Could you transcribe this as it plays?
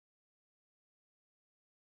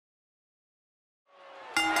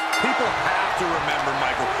People have to remember,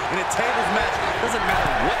 Michael, in a tables match, it doesn't matter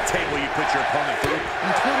what table you put your opponent through,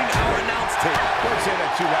 including our announce table. Don't say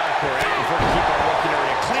that too loud, Corey. I prefer to keep our working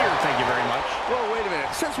area clear, thank you very much. Well, wait a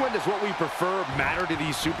minute. Since when does what we prefer matter to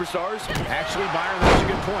these superstars? Actually, Byron, that's a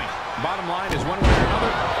good point. Bottom line is, one way or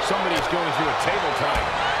another, somebody's going through a table tonight.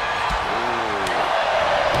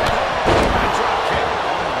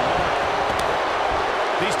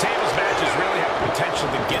 These tables matches really have the potential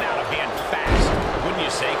to get out of hand fast. Wouldn't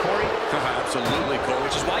you say, Corey? Absolutely, Cole,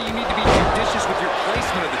 which is why you need to be judicious with your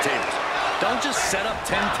placement of the tables. Don't just set up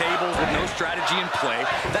 10 tables with no strategy in play.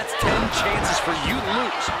 That's 10 chances for you to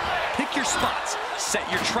lose. Pick your spots, set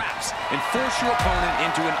your traps, and force your opponent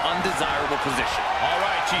into an undesirable position. All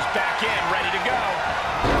right, she's back in, ready to go.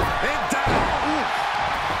 And down!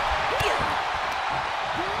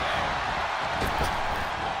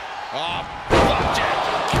 Oh, flapjack!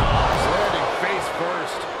 Landing face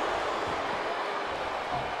first.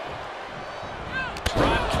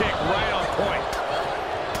 Drop kick right on point.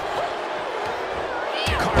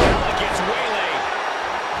 Carmella gets waylaid.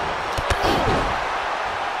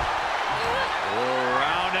 Oh,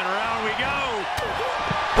 round and round we go.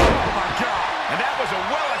 Oh, my God. And that was a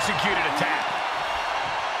well-executed attack.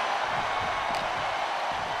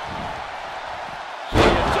 She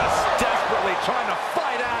is just desperately trying to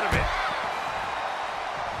fight out of it.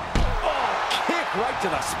 Oh, kick right to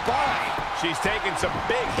the spine. She's taking some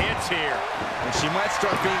big hits here. And she might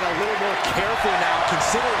start being a little more careful now,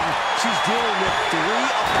 considering she's dealing with 3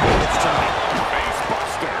 opponents tonight. Face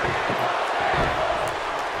buster.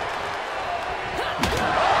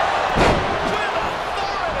 With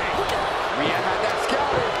authority. Rhea had that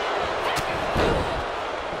scouted.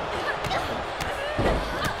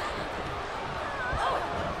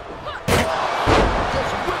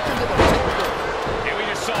 Just whipped into the table. And we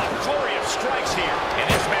just saw a flurry of strikes here. And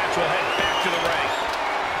this match will head back to the ring.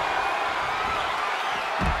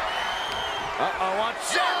 Uh-oh,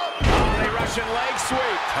 watch out. Oh, they Russian leg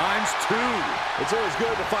sweep. ×2. It's always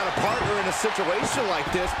good to find a partner in a situation like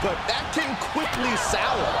this, but that can quickly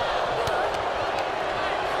sour.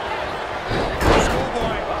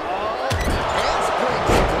 Schoolboy. Handspring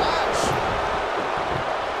splash.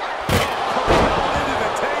 Down into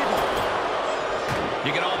the table.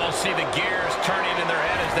 You can almost see the gears turning in their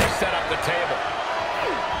head as they set up the table.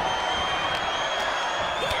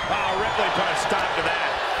 Oh, Ripley put a stop to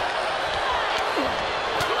that.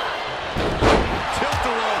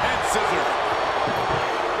 Tilt-a-whirl head scissors.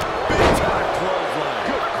 Big-time clothesline.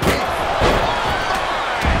 Good grief.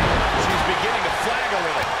 She's beginning to flag a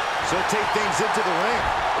little. She'll take things into the ring.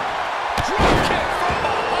 Drop kick from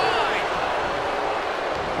behind.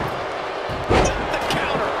 The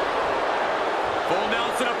counter. Full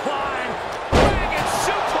Nelson applying. Banging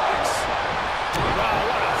suplex. Wow,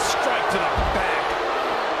 what a strike to the back.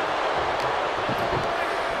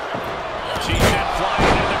 She sent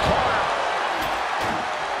flying in the corner.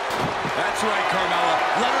 That's right, Carmella.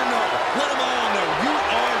 Let her know. Let them all know. You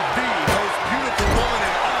are the most beautiful woman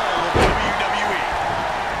in all of WWE.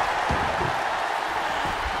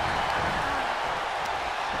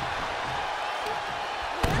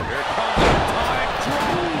 Here comes the atomic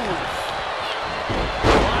drove.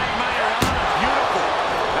 Flying Mayorana, beautiful.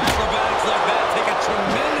 Acrobatics like that take a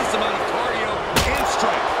tremendous amount of cardio and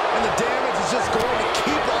strength. And the damage is just going to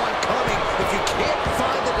keep on coming if you can't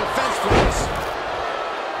find the defense for this.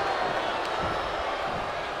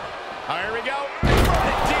 Here we go.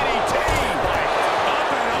 DDT.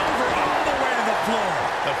 Up and over, all the way to the floor.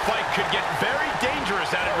 The fight could get very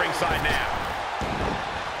dangerous out at ringside now.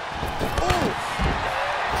 Ooh.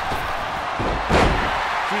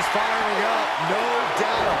 She's firing up, no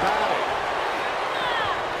doubt about it.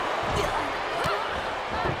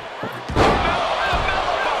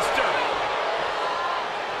 Buster.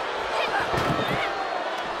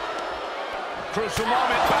 Crucial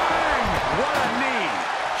moment. Bang! What a knee.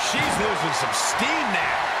 She's losing some steam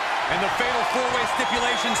now. And the fatal 4-way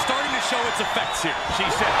stipulation starting to show its effects here.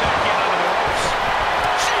 She's set back in under the ropes.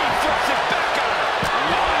 She flips it back on her.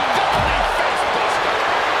 Diving face buster.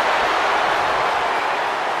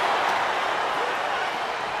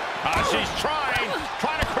 She's trying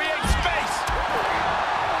to create space.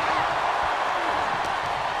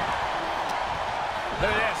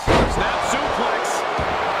 Look at this. Snap suplex.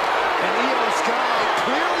 And Io Sky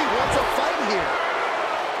clearly wants a fight here.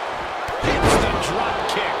 Hits the drop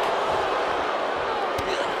kick.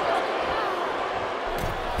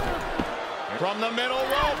 From the middle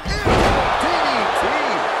rope. DDT.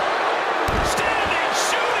 Standing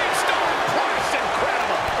shooting star. Price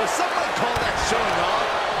incredible. Well, some might call that showing off,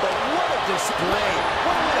 but what a display.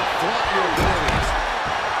 What a way to flaunt your abilities.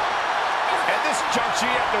 At this juncture, Gee,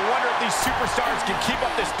 you have to wonder if these superstars can keep up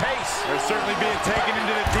this pace. They're certainly being taken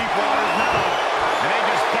into the deep waters now. And they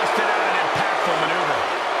just busted out an impactful maneuver.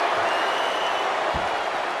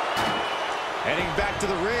 Heading back to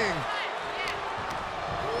the ring.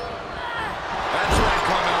 That's right,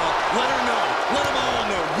 Carmella. Let her know. Let them all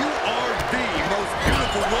know. You are the most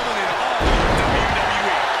beautiful woman in all of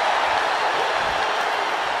WWE.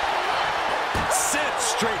 Sent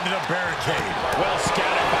straight into the barricade. Well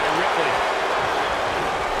scouted by Ripley.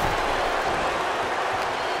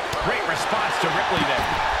 Great response to Ripley there.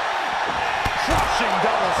 Crushing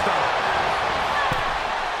double stomp.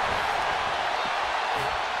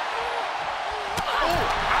 Oh,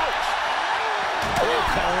 ouch. Oh,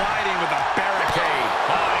 colliding with a barricade.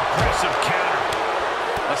 Oh, impressive counter.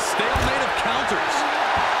 A stalemate of counters.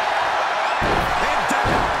 And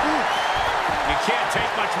down. Ooh. You can't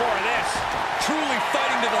take much more of this. Truly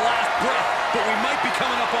fighting to the last breath, but we might be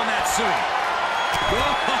coming up on that soon.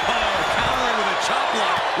 Whoa, countering with a chop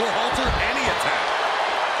block will alter any attack.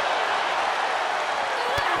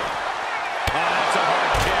 Oh, that's a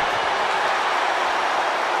hard kick.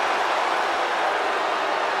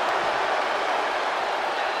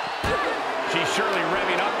 She's surely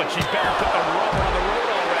revving up, but she better put the rubber on the road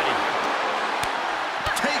already.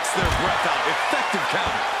 Takes their breath out. Effective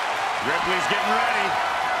counter. Ripley's getting ready.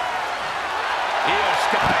 Io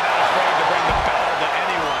Sky not afraid to bring the battle to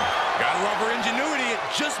anyone. Gotta love her ingenuity. It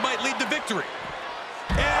just might lead to victory.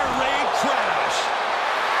 Air raid crash.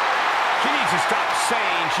 She needs to stop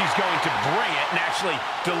saying she's going to bring it and actually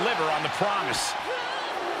deliver on the promise.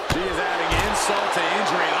 She is adding insult to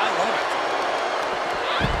injury, and I love it.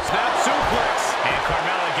 Snap suplex. And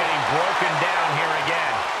Carmella getting broken down here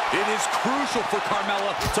again. It is crucial for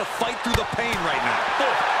Carmella to fight through the pain right now.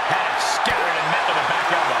 Had it scattered and met with a back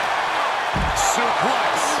elbow.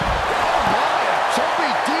 Suplex. Oh, my.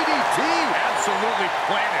 Jumping DDT. Absolutely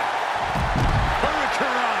planted.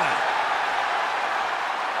 Hurricanrana.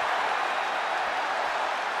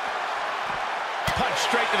 Punch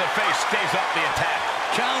straight to the face, stays up the attack.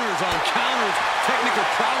 Counters on counters. Technical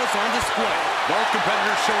prowess on display. Both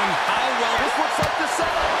competitors showing how well This looks like the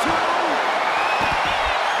setup, too.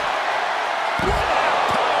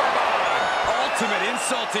 ultimate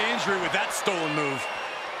insult to injury with that stolen move.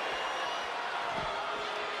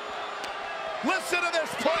 Listen to this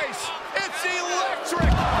place. It's electric.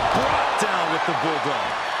 Brought down with the bulldog.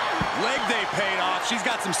 Leg day paid off. She's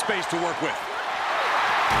got some space to work with.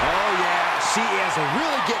 Oh, yeah. She is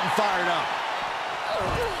really getting fired up.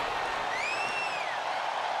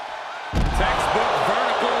 Textbook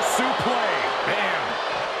vertical suplex. Bam.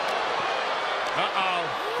 Uh-oh.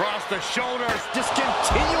 Across the shoulders. Just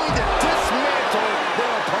continuing to dismantle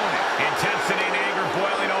their opponent. Intensity and anger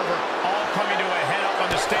boiling over, all coming to a head up on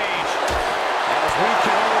the stage. As we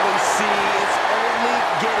can always see, it's only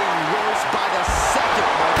getting worse by the second,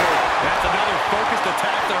 Michael. That's another focused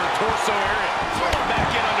attack to her torso area. Throw it back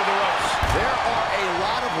in under the ropes. There are a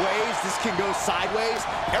lot of ways this can go sideways.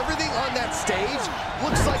 Everything on that stage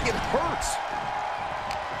looks like it hurts.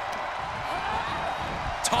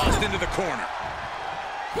 Tossed into the corner.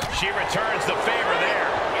 She returns the favor there.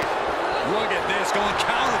 Look at this, going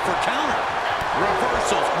counter for counter.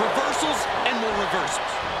 Reversals, reversals, and more reversals.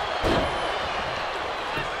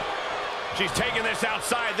 She's taking this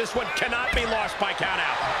outside. This one cannot be lost by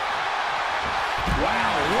countout.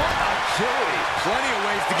 Wow, what agility. Plenty of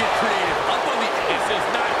ways to get creative. Up on the... This is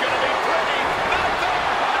not going to be pretty. Not there.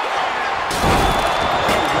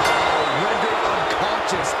 Rendered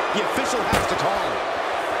unconscious. The official has to call him.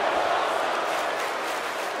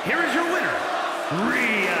 Here is your winner,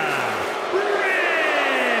 Rhea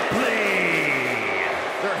Ripley.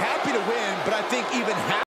 They're happy to win, but I think even